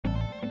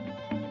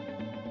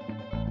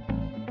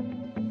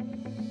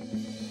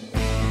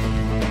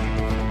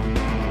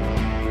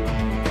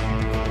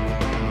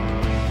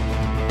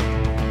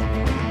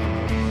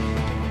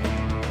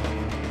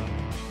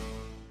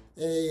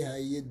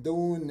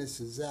this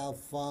is Al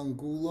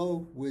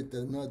Fongulo with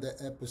another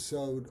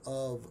episode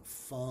of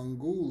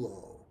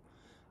Fongulo.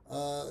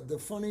 The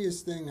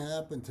funniest thing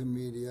happened to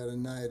me the other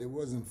night. It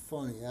wasn't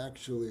funny,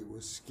 actually, it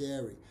was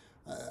scary.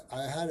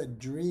 I had a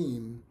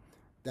dream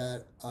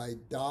that I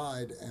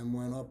died and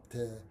went up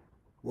to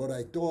what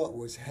I thought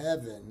was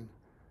heaven.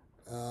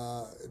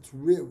 It's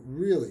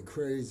really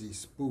crazy,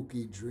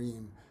 spooky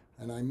dream.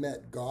 And I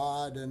met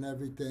God and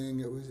everything.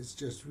 It's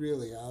just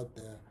really out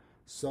there.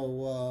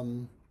 So,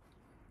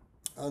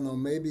 I don't know,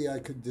 maybe I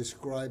could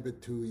describe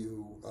it to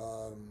you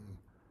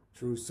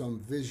through some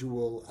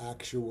visual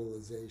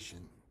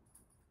actualization.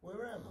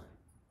 Where am I?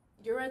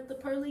 You're at the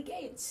pearly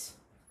gates.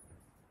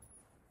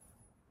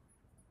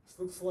 This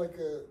looks like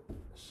a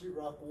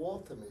sheetrock wall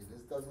to me.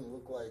 This doesn't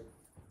look like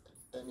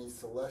any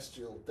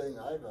celestial thing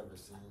I've ever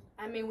seen.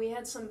 I mean, we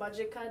had some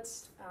budget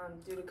cuts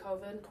due to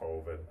COVID.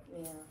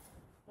 Yeah.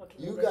 What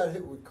can You do? got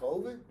hit with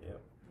COVID? Yeah.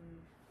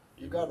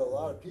 You got a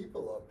lot of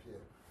people up here.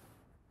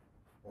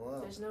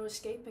 Wow. There's no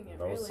escaping it,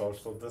 No really.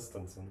 social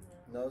distancing.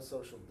 Yeah. No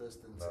social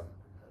distancing.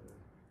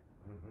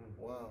 No.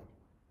 Wow.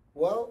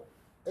 Well,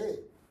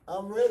 hey,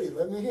 I'm ready.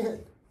 Let me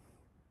in.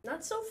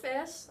 Not so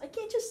fast. I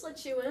can't just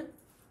let you in.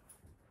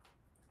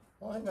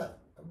 Why not?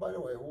 And by the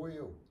way, who are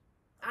you?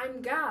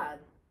 I'm God.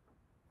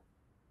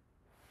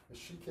 Is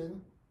she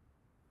kidding?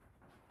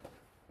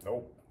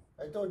 Nope.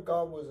 I thought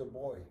God was a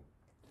boy.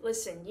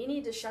 Listen, you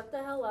need to shut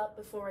the hell up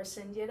before I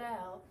send you to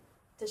hell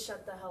to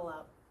shut the hell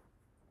up.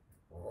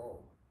 Whoa.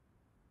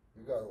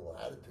 You got a little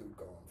attitude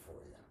going for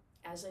you.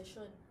 As I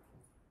should.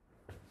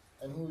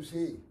 And who's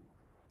he?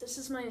 This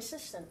is my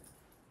assistant.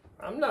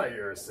 I'm not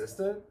your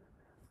assistant.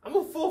 I'm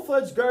a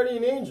full-fledged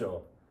guardian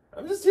angel.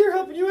 I'm just here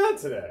helping you out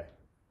today.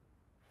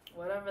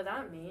 Whatever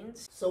that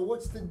means. So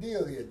what's the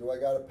deal here? Do I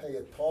got to pay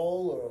a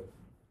toll or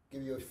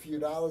give you a few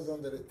dollars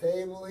under the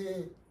table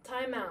here?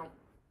 Time out.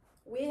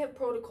 We have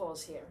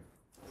protocols here.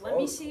 Let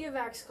me see your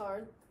vax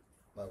card.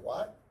 My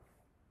what?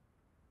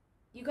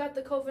 You got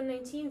the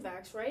COVID-19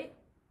 vax, right?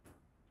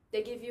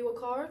 They give you a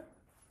card?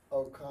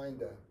 Oh,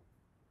 kinda.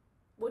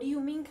 What do you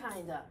mean,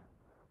 kinda?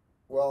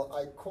 Well,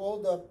 I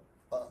called up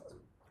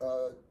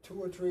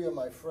 2 or 3 of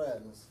my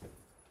friends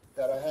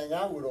that I hang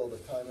out with all the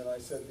time, and I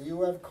said, do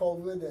you have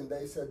COVID? And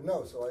they said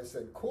no. So I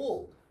said,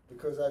 cool,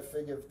 because I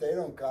figure if they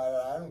don't got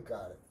it, I don't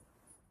got it.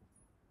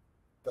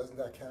 Doesn't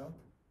that count?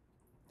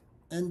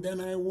 And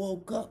then I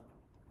woke up.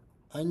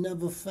 I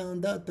never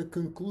found out the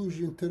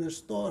conclusion to the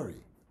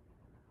story.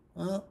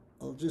 Well,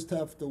 I'll just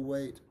have to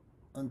wait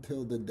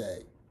until the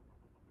day.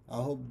 I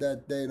hope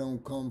that day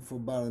don't come for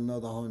about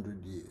another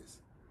 100 years.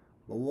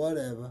 But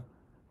whatever.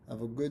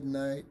 Have a good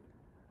night,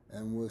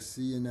 and we'll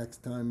see you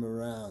next time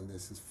around.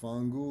 This is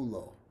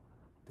Fongulo.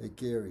 Take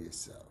care of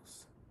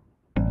yourselves.